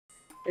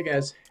Hey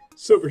guys,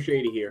 Super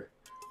Shady here.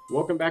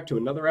 Welcome back to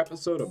another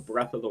episode of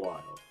Breath of the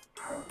Wild.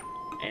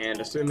 And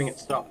assuming it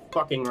stopped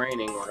fucking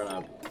raining, we're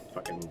gonna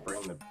fucking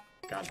bring the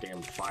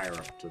goddamn fire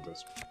up to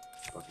this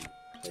fucking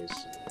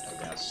place,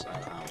 I guess. I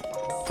don't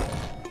fucking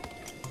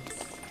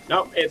know.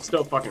 Nope, it's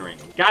still fucking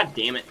raining. God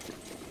damn it.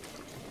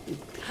 You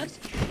piece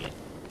of shit.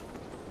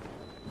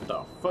 What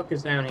the fuck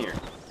is down here?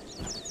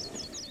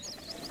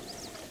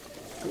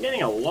 I'm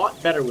getting a lot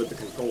better with the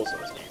controls of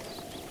this game.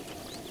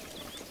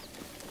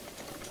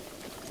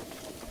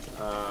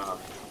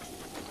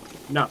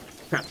 Nothing.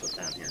 That's what's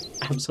down here.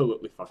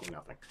 Absolutely fucking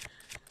nothing.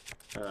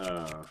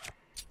 Okay.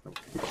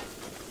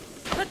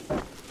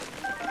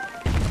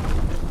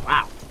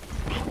 Wow.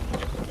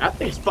 That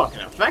thing's fucking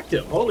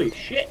effective. Holy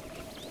shit.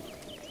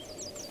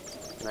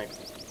 Can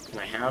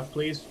I have,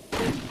 please?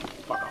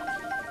 Fuck off.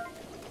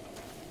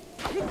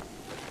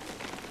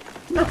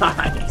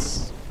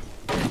 Nice.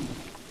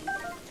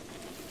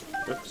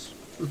 Oops.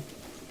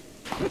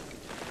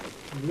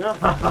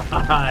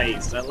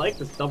 Nice. I like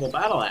this double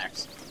battle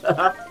axe.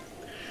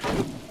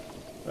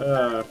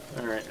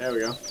 Alright, there we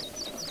go.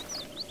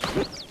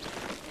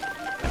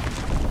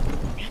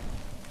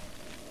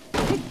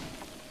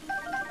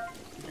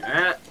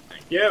 Ah,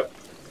 thank you.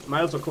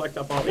 Might as well collect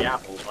up all the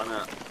apples, why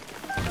not?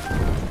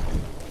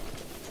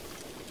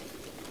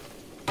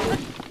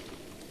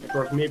 Of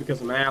course, me,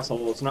 because I'm an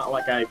asshole, it's not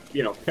like I,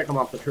 pick them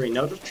off the tree.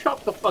 No, just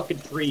chop the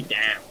fucking tree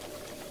down.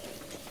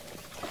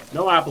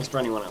 No apples for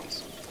anyone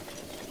else.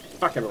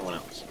 Fuck everyone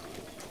else.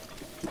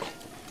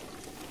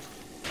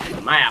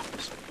 My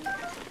apples.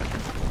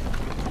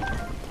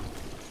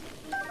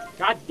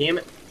 God damn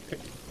it. Pick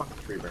the fucking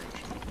tree branch.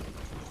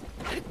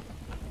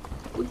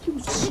 Would you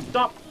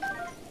stop?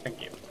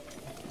 Thank you.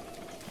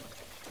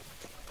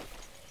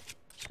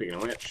 Speaking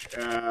of which,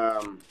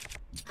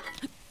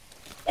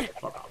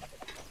 fuck off.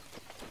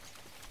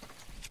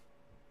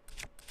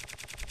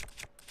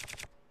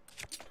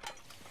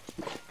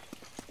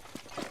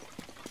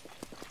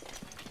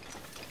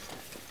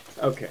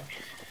 Okay.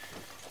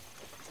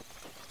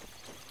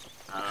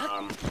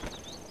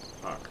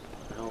 Fuck. What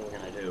the hell are we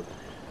gonna do?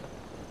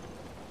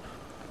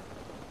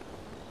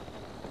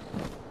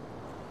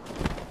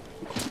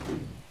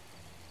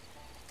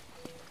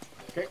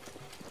 Okay.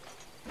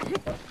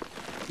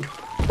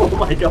 Oh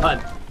my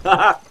god!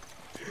 I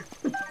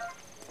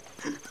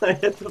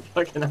hit the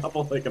fucking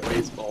apple like a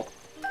baseball.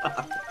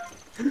 That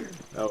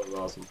was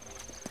awesome.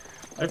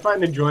 I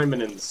find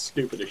enjoyment in the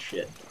stupidest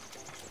shit.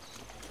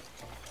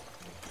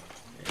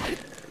 And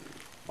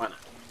why not?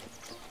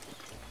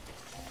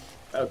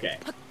 Okay.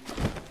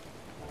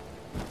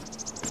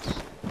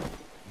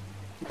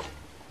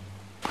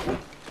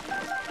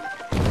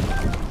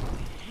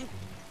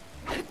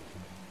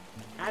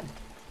 God,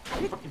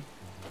 fucking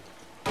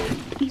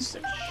piece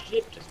of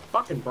shit, just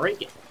fucking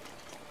break it.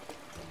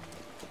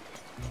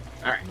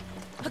 Alright.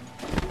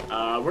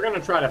 We're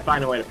gonna try to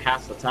find a way to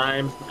pass the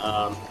time.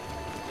 So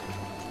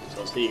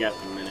I'll see you guys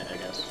in a minute, I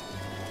guess.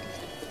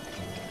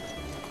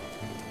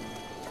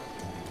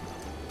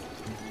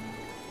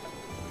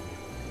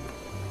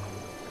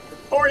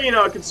 Or, it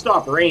could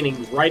stop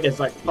raining right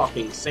as I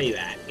fucking say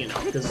that,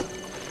 because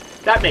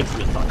that makes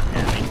me fucking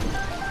happy.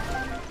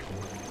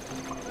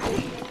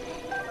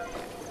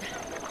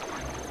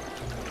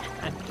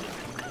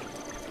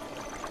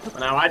 But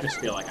now I just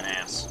feel like an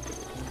ass.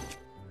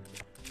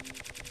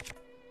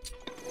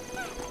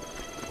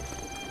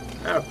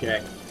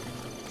 Okay.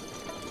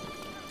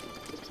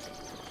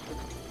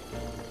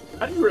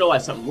 I just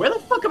realized something. Where the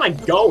fuck am I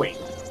going?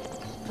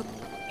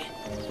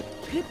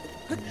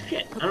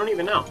 Shit, I don't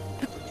even know.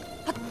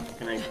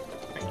 Can I...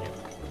 Thank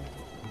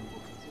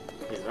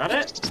you. Is that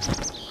it?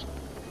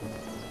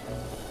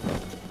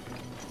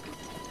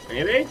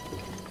 Maybe?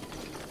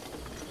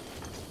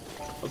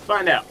 Let's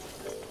find out.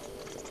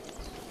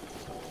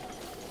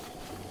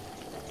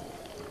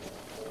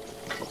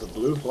 What's a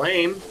blue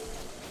flame?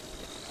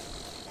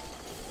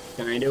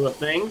 Can I do a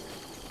thing?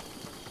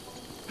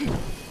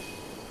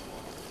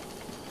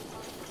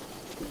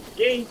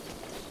 Okay.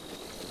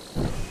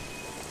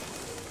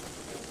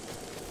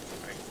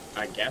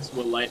 I guess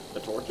we'll light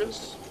the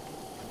torches.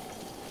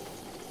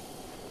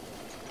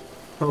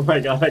 Oh my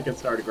god, I can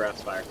start a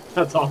grass fire.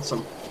 That's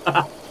awesome.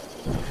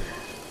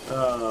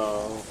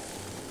 Oh.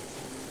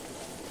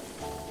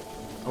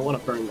 I want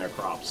to burn their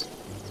crops.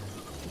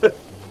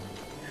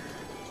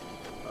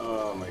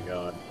 Oh my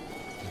god.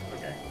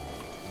 Okay.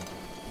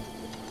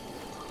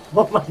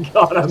 Oh my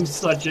god, I'm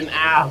such an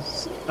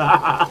ass!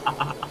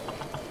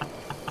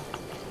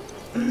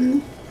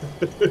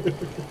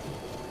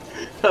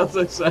 As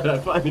I said, I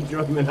find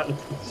enjoyment out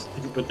of this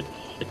stupid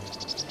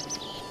shit.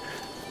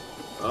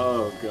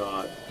 Oh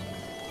god.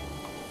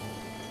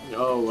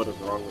 Oh, what is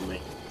wrong with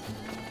me?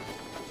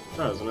 Oh,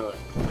 there's another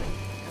thing.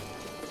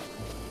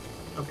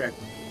 Okay.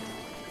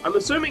 I'm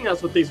assuming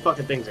that's what these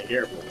fucking things are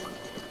here for.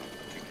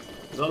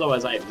 Because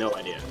otherwise I have no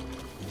idea.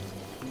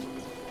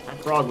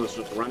 That frog was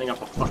just running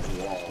up a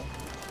fucking wall.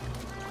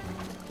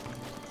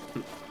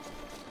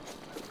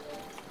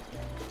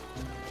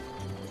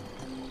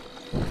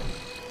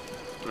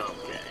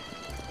 Okay.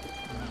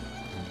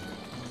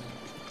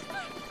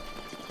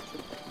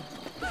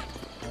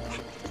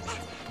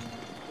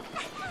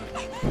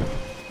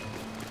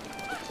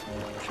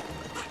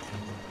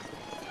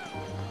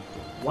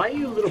 Why are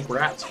you little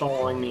brats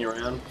following me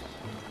around?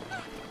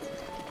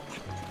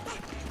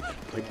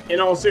 Like, in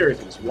all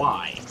seriousness,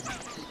 why?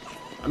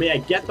 I mean, I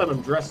get that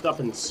I'm dressed up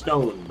in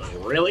stone, but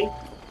really?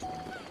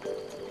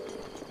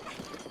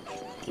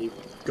 Can you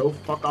go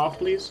fuck off,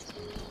 please?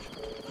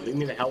 Leave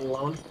me the hell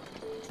alone.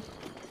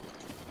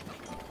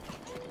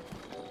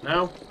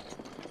 No?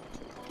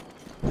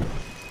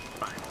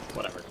 Fine,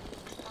 whatever.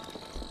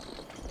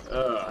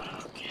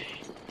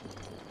 Okay.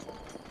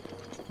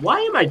 Why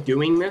am I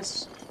doing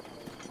this?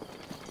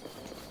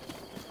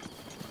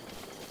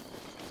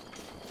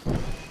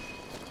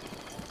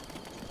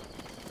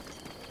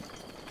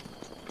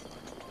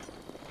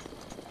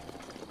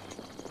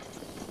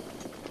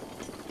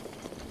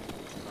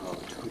 Oh,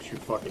 don't you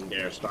fucking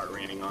dare start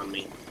raining on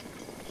me.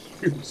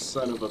 You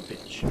son of a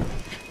bitch.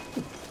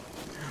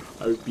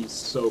 I would be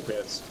so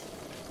pissed.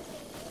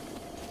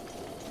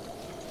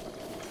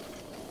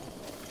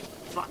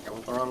 Fuck, I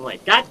went the wrong way.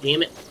 God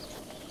damn it!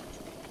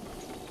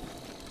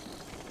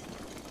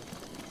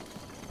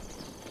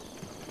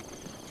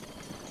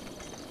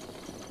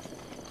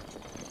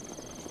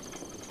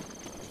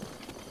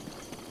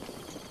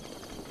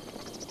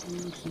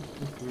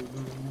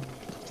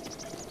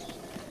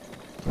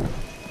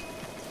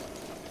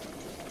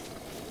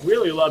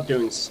 Really love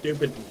doing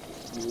stupid,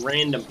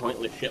 random,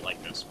 pointless shit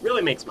like this.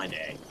 Really makes my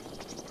day.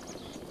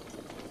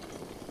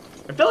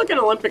 I feel like an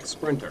Olympic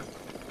sprinter.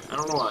 I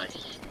don't know why.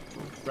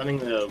 Running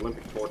the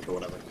Olympic torch or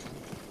whatever.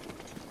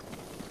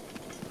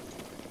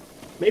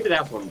 Maybe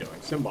that's what I'm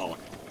doing. Symbolic.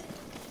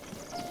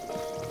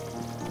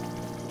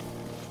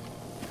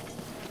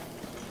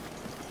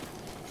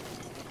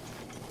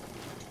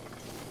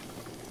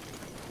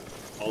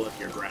 All of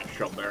your grass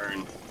shall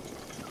burn.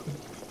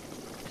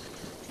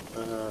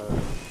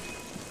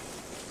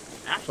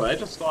 Actually, I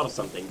just thought of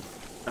something.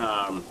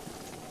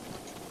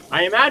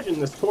 I imagine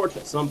this torch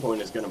at some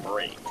point is going to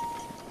break.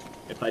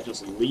 If I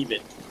just leave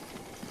it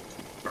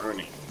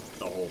burning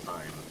the whole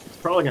time. It's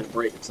probably going to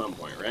break at some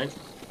point, right?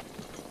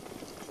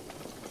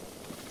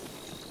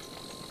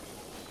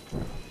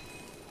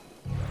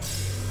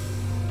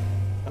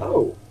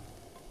 Oh.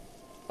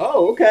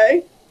 Oh,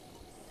 okay.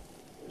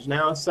 There's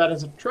now set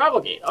as a travel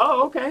gate.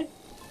 Oh, okay.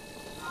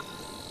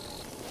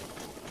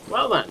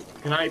 Well then,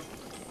 can I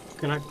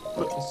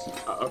put this...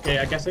 okay,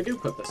 I guess I do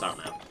put this out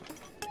now.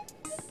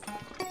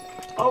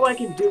 Oh, I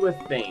can do a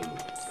thing.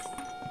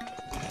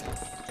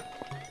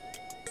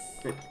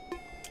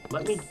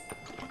 Let me...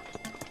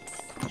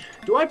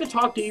 Do I have to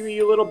talk to you,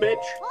 you little bitch?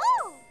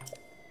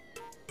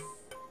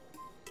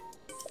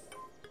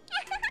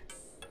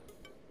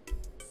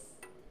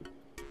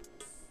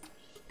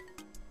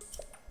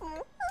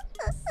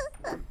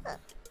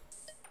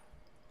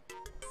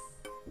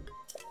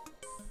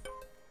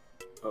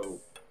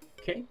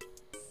 Okay.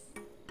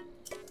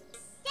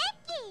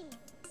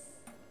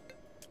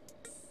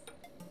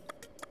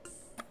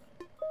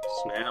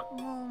 Snap.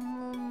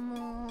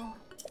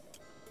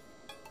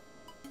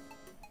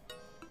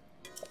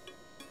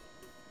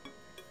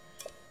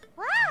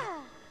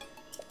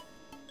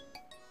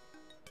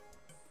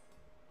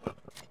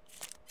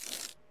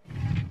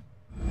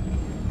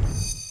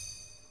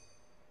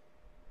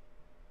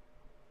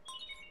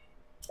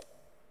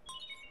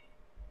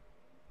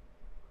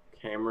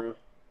 Camera.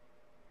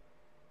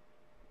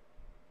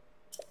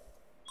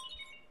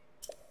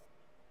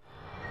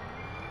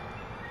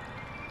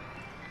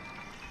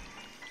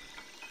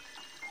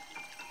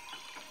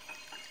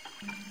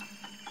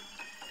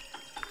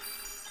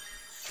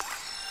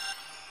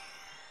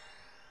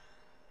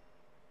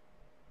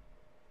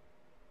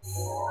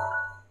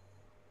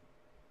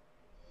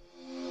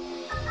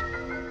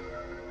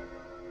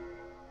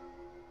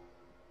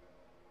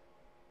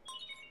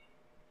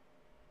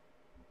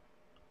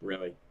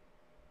 Really?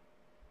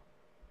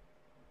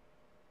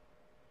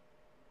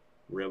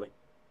 Really?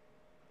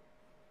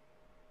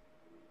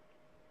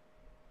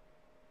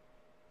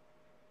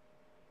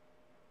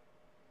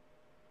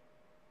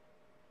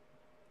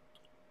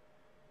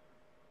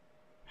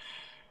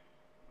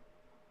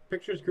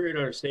 Pictures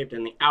created are saved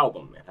in the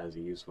album. It has a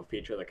useful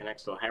feature that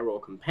connects to a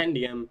Hyrule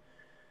compendium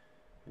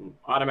and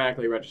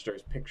automatically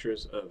registers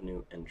pictures of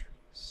new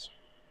entries.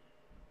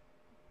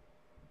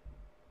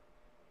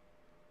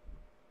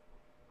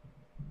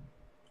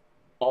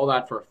 All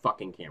that for a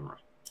fucking camera.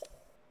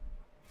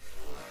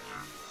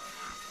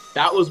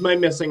 That was my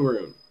missing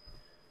rune.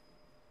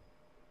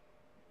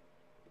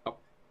 A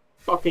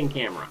fucking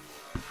camera.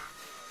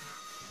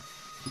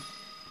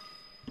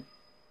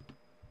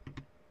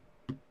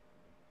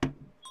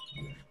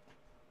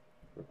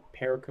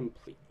 Repair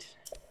complete.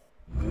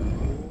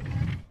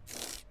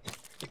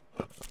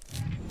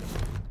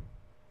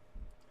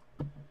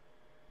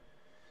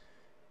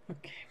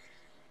 Okay.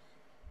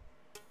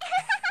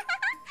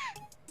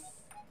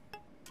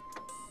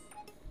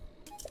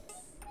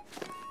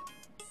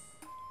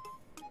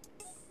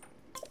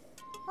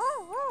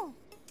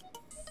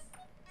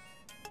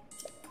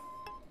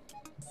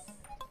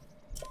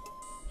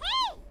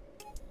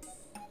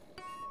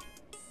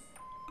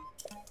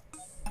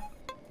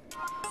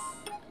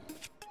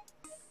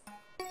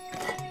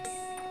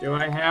 Do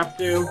I have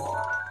to?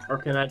 Or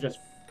can I just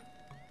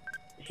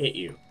hit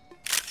you?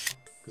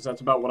 Because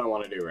that's about what I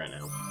want to do right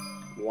now.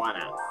 Why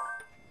not?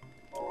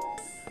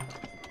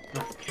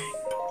 Okay.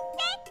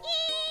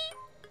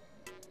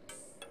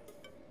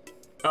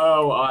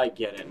 Oh, I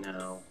get it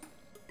now.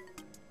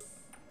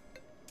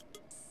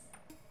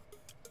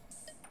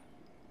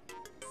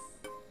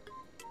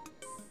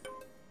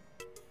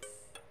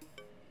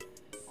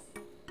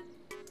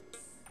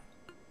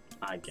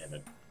 I get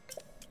it.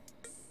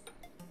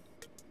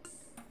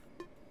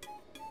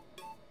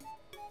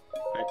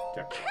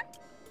 Okay.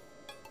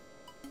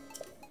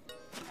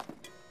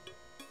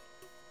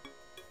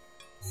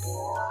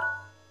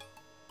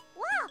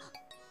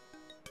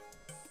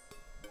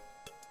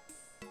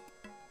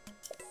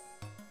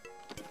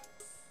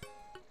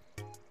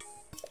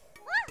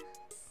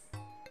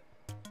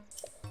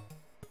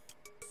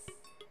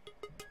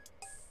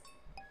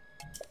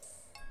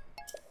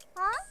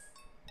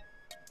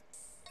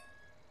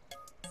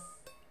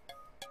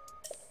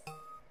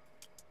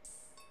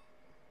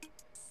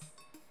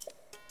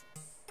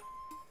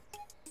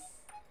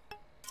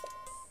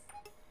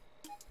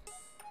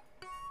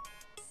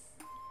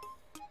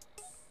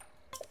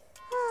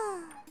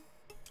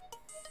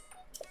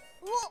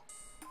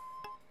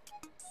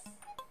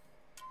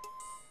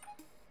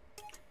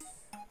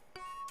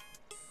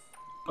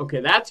 Okay,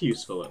 that's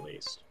useful at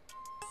least.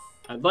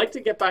 I'd like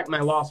to get back my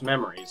lost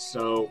memories,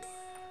 so...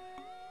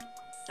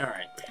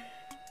 Alright.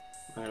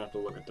 I'm gonna have to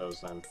look at those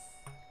then.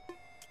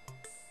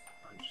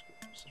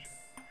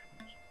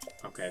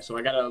 Okay, so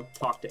I gotta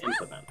talk to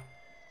Impa then.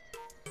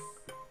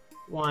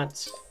 What?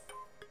 Some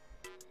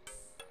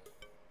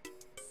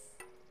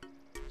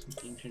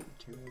ancient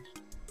materials.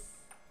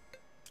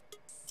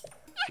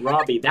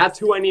 Robbie, that's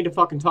who I need to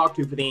fucking talk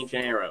to for the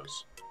ancient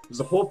arrows. There's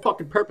the whole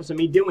fucking purpose of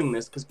me doing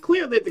this, because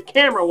clearly the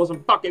camera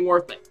wasn't fucking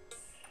worth it.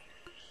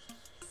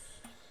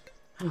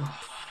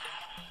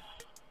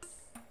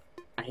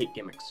 I hate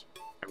gimmicks.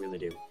 I really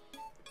do.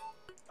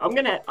 I'm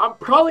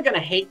probably gonna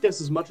hate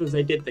this as much as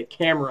I did the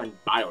camera in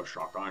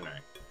BioShock, aren't I?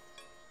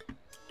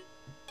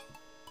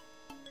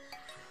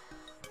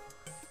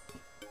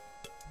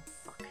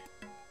 Fuck.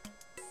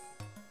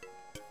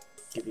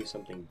 Give you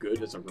something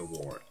good as a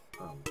reward.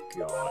 Oh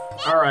god.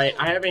 Alright,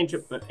 I have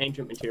ancient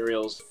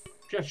materials.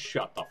 Just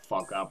shut the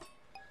fuck up.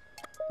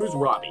 Who's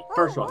Robbie?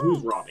 First of all,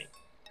 who's Robbie?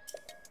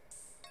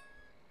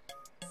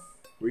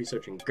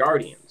 Researching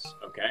Guardians,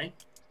 okay?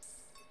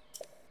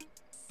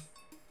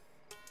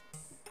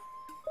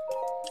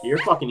 You're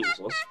fucking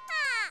useless.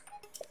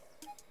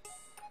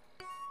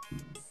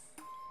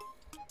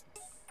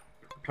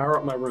 Power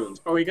up my runes.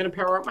 Oh, you're gonna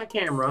power up my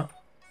camera.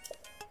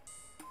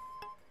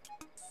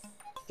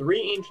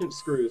 3 ancient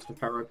screws to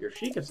power up your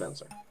Sheikah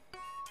sensor.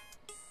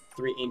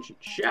 3 ancient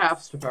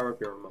shafts to power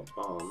up your remote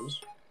bombs.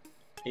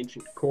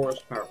 Ancient cores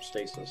to power up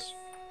stasis.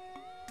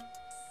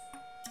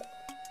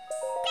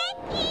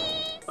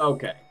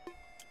 Okay.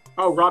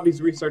 Oh, Robbie's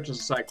research is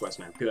a side quest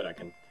now. Good, I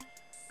can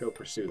go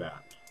pursue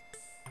that.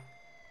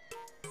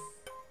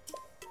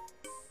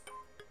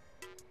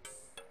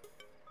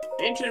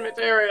 Ancient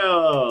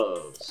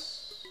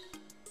materials!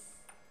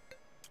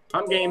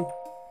 I'm game.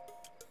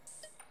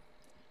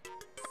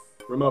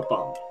 Remote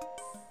bomb.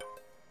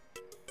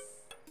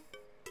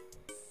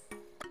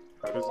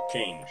 How does it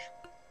change?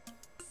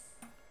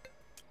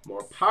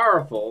 More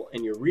powerful,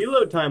 and your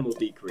reload time will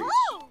decrease.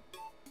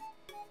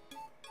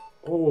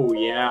 Oh,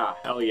 yeah.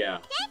 Hell yeah.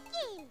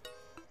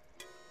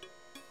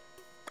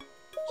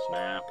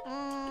 Snap.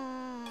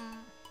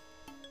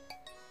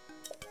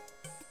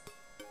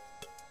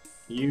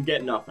 You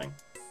get nothing.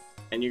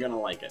 And you're gonna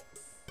like it.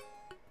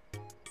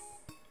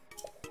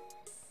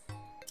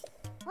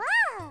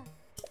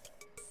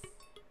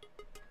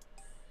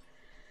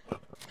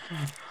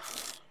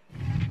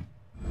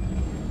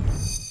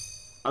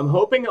 I'm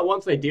hoping that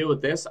once I deal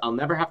with this, I'll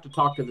never have to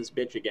talk to this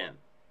bitch again.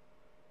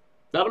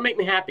 That'll make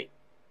me happy.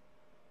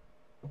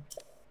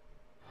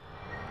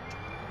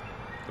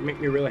 It'll make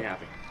me really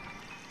happy.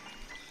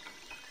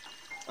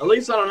 At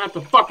least I don't have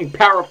to fucking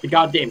power up the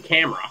goddamn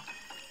camera.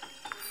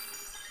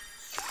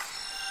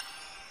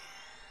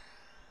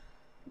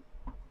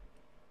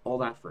 All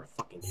that for a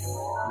fucking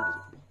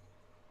camera.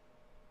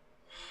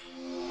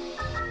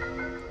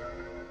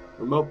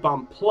 Remote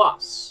Bomb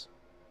Plus.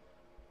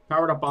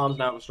 Powered up bombs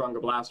now have a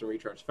stronger blast and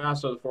recharge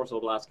faster. The force of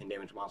the blast can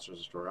damage monsters or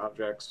destroy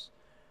objects.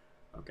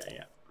 Okay,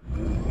 yeah.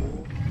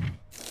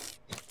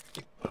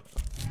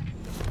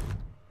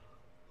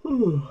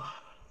 Whew.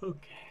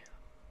 Okay.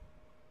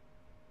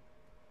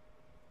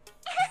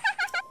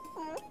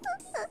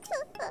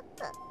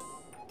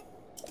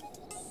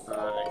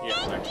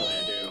 Yes, actually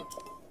I do.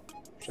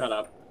 Shut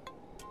up.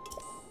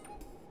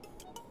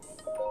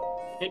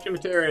 Ancient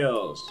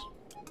materials.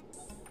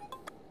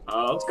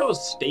 Let's go with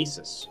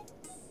stasis.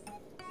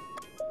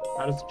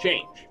 How does it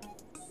change?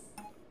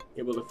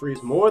 Able to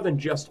freeze more than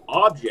just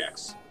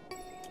objects.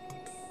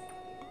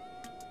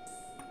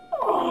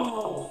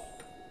 Oh!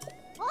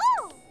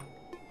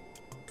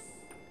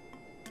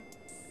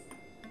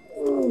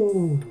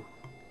 Ooh.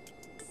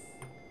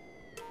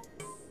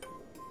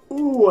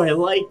 Ooh, I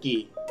like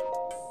it.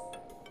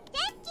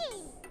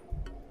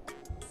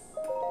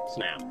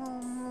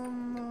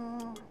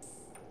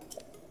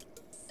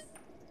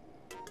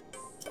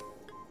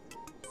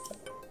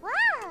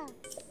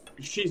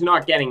 she's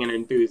not getting an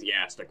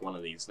enthusiastic one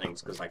of these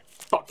things because I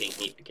fucking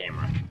hate the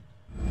camera.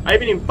 I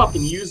haven't even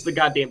fucking used the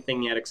goddamn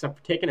thing yet except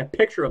for taking a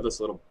picture of this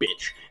little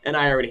bitch, and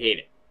I already hate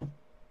it.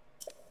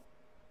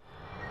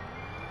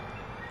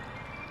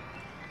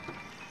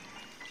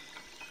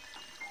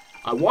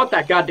 I want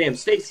that goddamn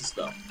stasis,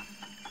 though.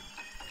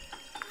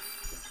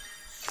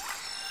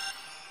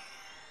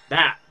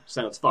 That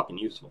sounds fucking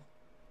useful.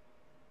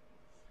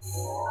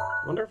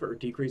 I wonder if it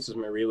decreases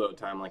my reload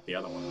time like the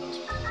other one does.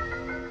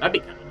 That'd be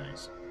kind of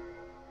nice.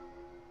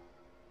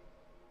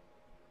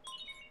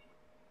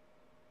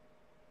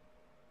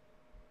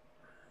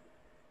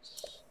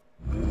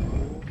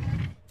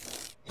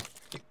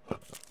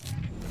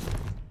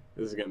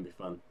 This is gonna be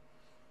fun.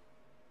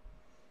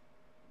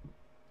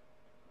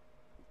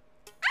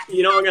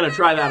 You know I'm gonna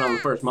try that on the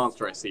first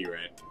monster I see,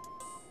 right?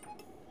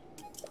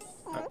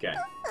 Okay.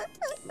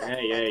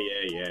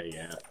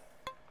 Yeah.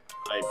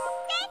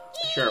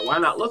 Sure, why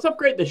not? Let's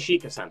upgrade the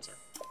Sheikah sensor.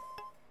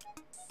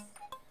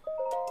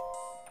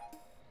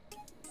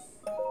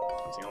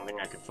 That's the only thing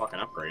I could fucking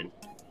upgrade.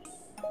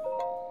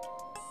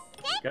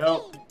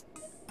 Go.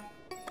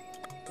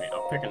 Wait,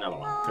 I'll pick another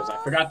one, because I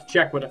forgot to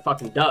check what it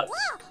fucking does.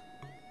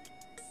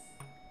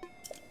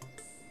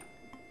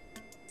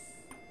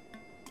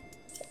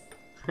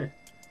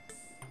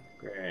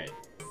 Great.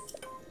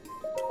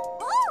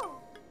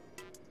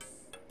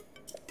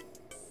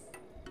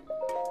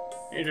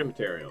 Change of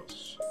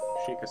materials.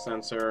 Sheikah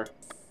sensor.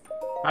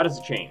 How does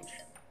it change?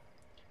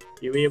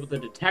 You'll be able to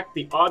detect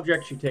the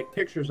objects you take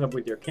pictures of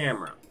with your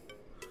camera.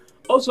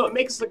 Also, it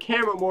makes the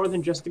camera more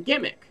than just a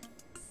gimmick.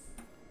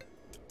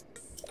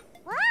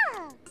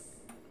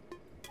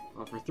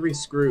 Well, for 3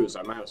 screws,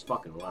 I might as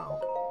fucking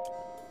well.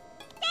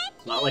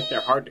 It's not like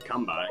they're hard to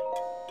come by.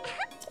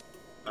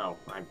 Oh,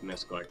 I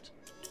misclicked.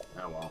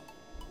 Oh well.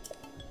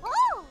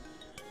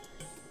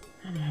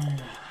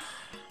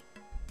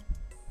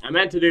 I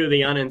meant to do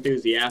the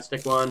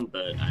unenthusiastic one,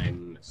 but I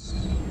missed.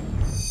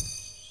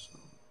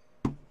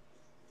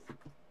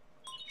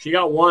 She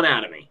got 1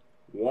 out of me.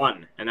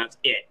 1, and that's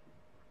it.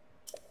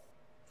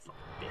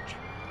 Fucking bitch.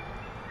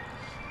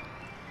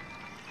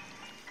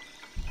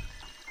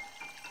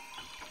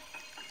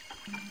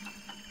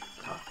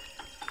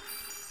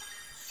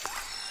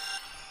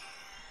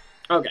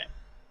 Okay.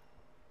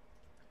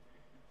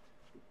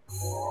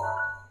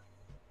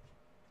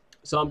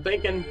 So I'm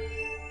thinking...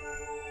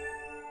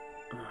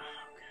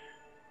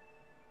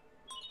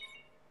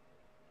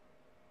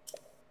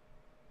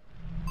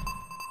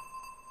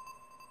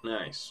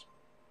 Nice.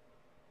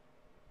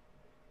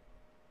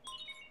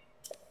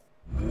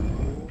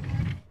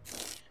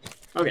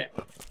 Okay.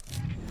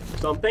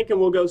 So I'm thinking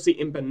we'll go see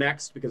Impa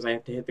next, because I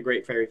have to hit the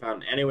Great Fairy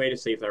Fountain anyway to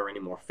see if there are any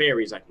more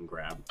fairies I can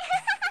grab.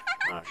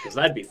 Because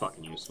that'd be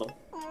fucking useful.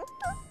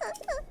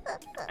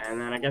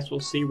 And then I guess we'll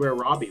see where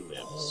Robbie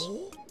lives.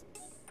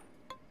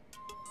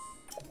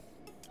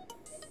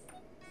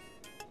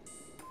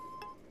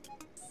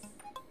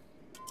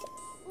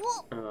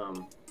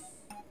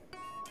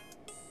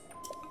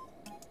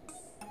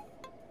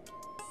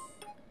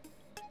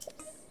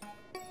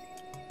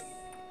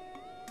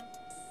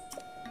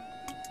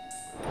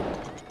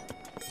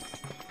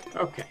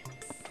 Okay.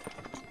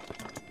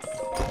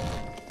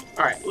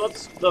 Alright,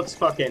 let's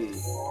fucking...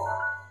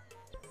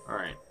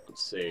 Alright,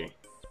 let's see.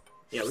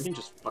 Yeah, we can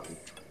just fucking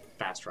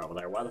fast travel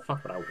there. Why the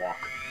fuck would I walk?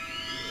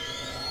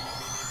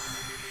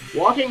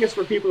 Walking is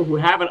for people who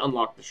haven't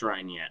unlocked the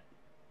shrine yet.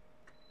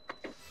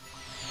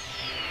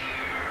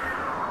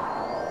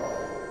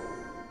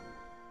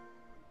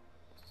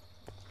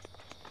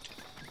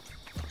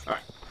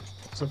 Alright.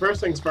 So first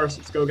things first,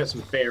 let's go get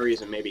some fairies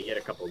and maybe hit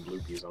a couple of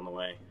bloopies on the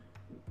way.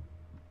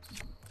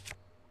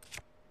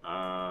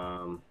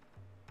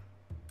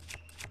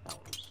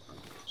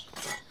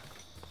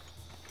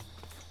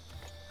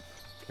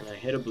 Can I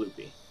hit a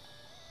bloopy?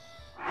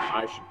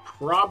 I should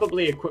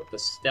probably equip the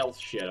stealth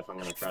shit if I'm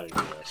gonna try to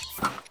do this.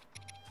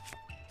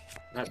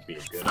 That'd be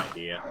a good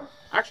idea.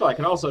 Actually, I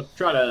can also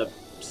try to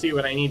see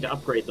what I need to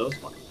upgrade those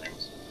fucking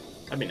things.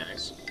 That'd be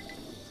nice.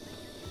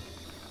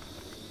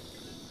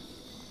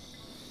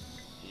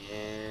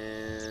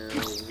 And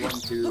 1,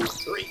 2,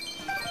 3.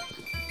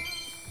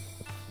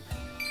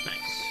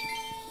 Nice.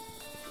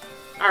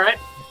 Alright,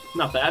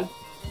 not bad.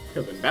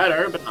 Could have been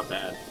better, but not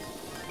bad.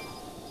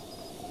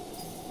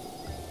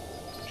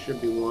 Should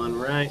be one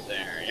right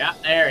there. Yeah,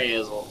 there he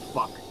is, little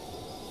fuck.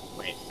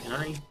 Wait, can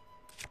I...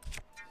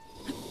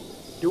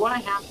 Do I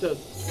have to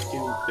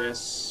do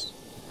this?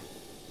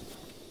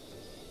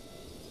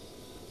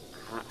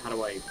 How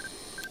do I...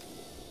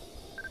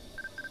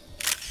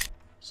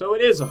 So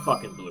it is a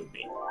fucking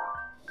bloopy.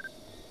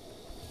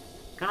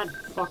 God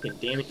fucking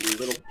damn it, you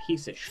little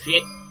piece of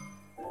shit.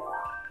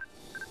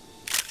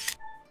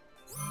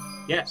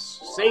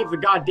 Yes, save the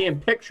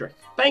goddamn picture.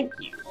 Thank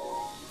you.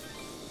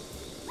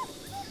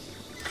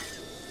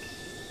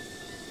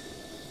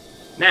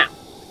 Now,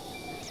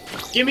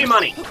 give me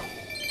money.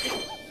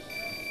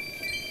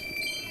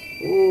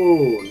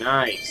 Ooh,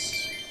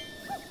 nice.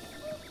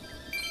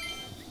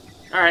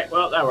 Alright,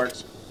 well, that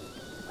works.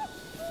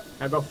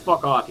 Now go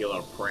fuck off, you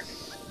little prick.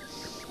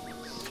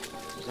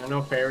 Is there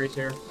no fairies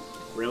here?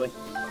 Really?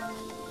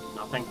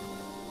 Nothing?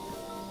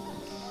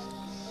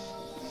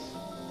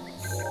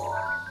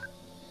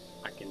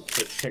 I can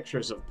take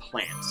pictures of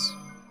plants.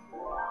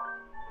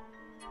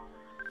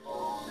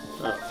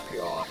 Oh,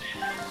 God.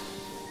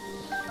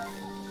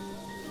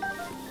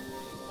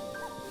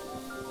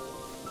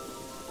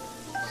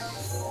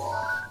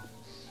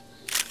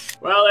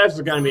 Well, this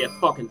is gonna be a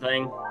fucking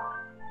thing.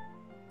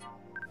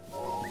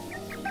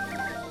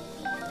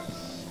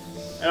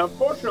 And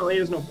unfortunately,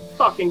 there's no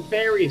fucking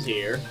fairies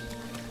here.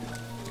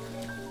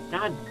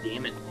 God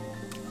damn it.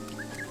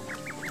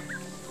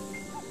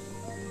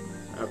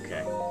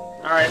 Okay.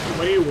 Alright,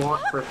 what do you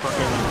want for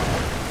fucking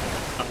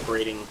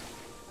upgrading?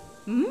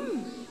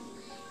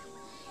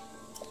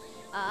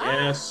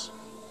 Yes.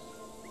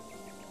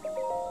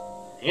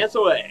 Hands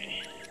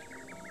away.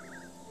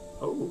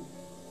 Oh.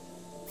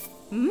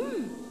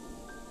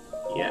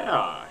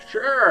 Yeah,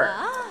 sure.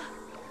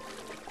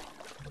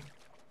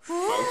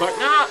 Motherfucker,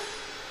 not.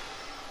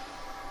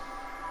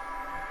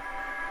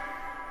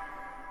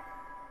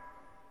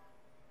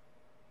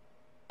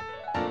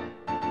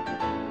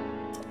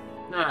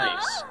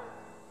 Nice.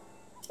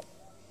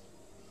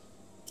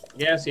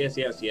 Yes, yes,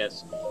 yes,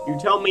 yes. You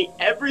tell me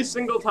every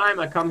single time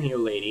I come here,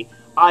 lady.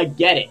 I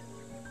get it.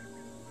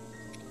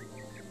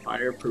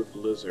 Fireproof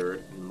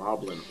lizard and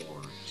moblin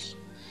horns.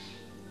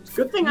 It's a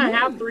good thing I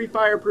have 3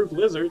 fireproof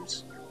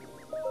lizards.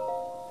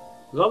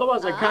 Because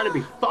otherwise I'd kind of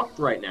be fucked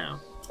right now.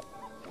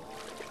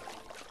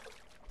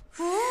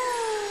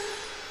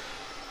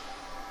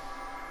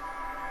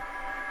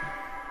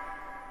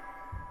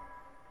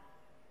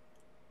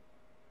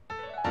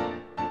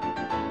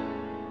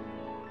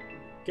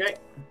 Okay.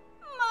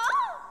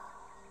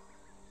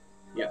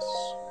 Yes.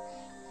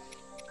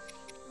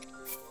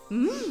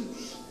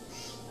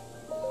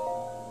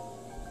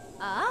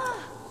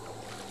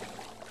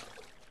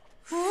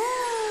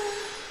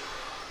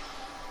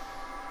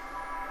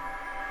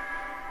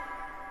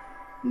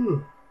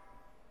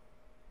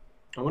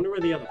 I wonder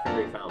where the other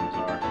fairy fountains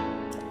are.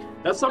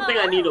 That's something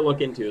I need to look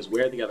into, is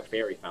where the other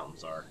fairy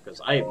fountains are, because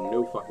I have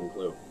no fucking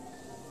clue.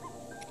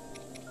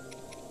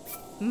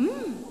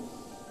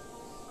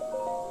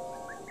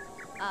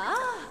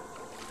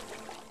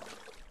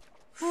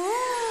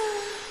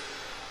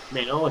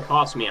 Man, it only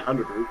cost me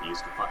 100 rupees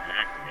to fucking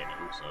activate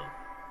him, so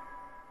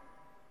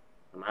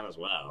I might as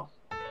well.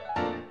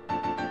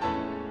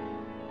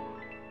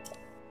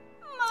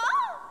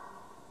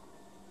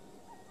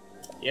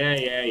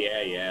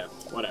 Yeah.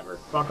 Whatever.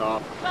 Fuck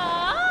off.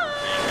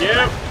 Thank you.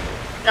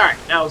 Alright,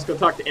 now let's go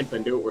talk to Imp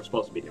and do what we're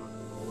supposed to be doing.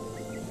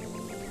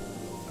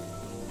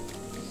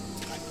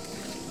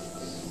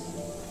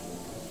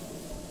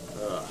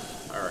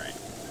 Alright.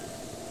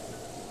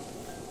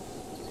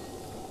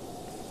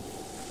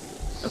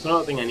 That's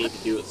another thing I need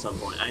to do at some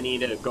point. I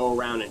need to go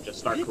around and just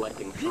start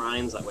collecting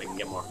shrines, that way I can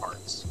get more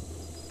hearts.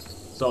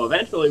 So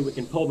eventually we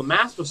can pull the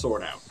Master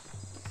Sword out.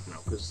 You know,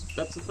 because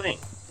that's the thing.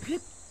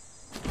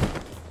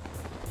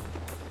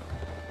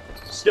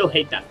 Still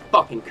hate that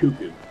fucking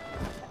cuckoo.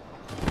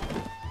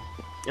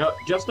 You know,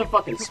 just to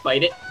fucking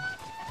spite it.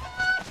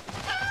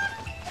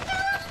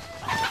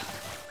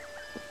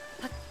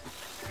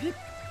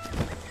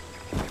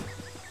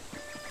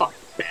 Fuck,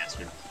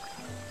 bastard.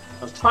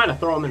 I was trying to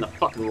throw him in the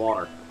fucking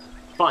water.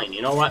 Fine,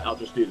 you know what? I'll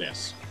just do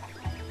this.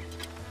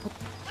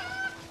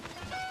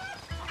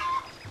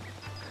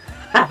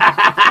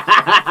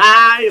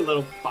 You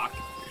little fuck.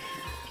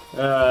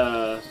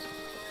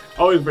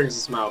 Always brings a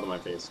smile to my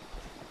face.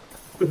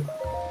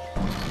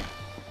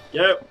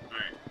 Yep.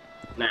 Alright.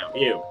 Now,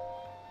 you.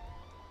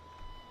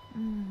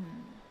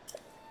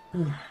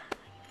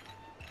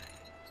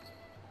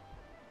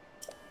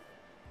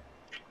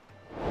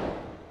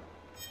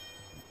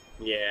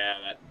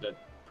 Yeah, that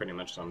pretty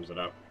much sums it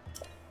up.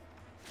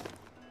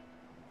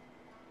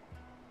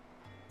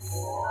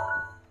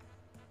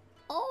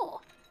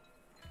 Oh.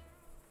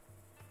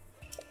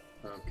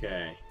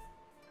 Okay.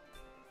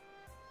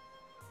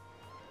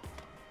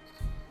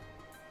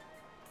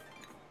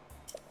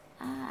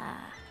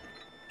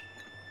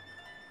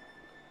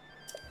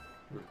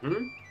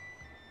 Mm-hmm.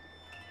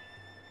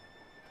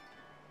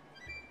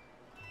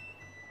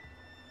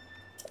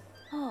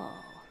 Oh.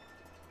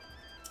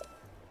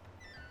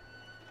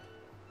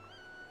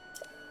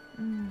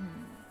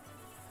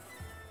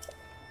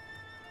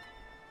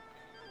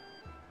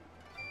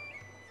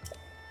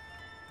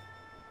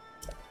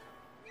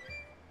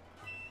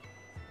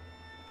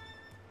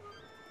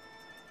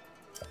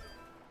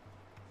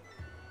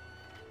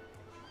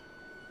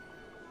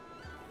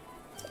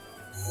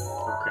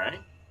 Okay.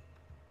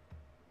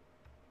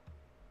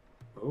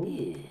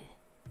 Ooh.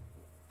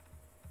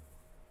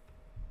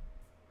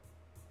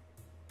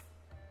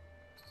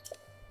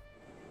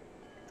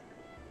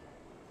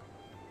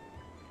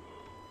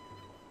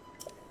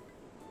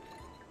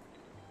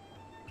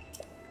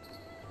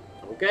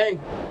 Okay.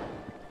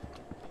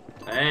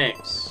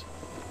 Thanks.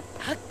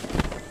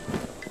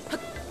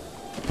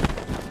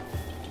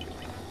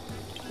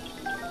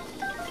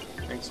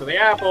 Thanks for the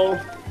apple.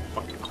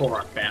 Fucking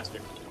Korok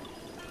bastard.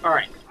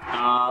 Alright,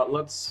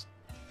 let's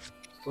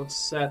Let's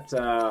set,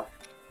 what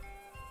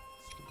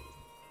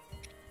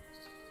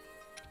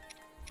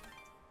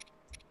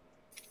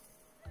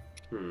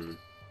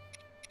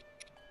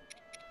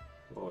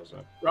was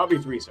it?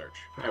 Robbie's research.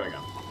 There we go.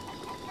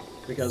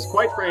 Because,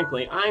 quite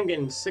frankly, I'm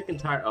getting sick and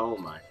tired. Oh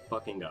my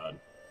fucking god.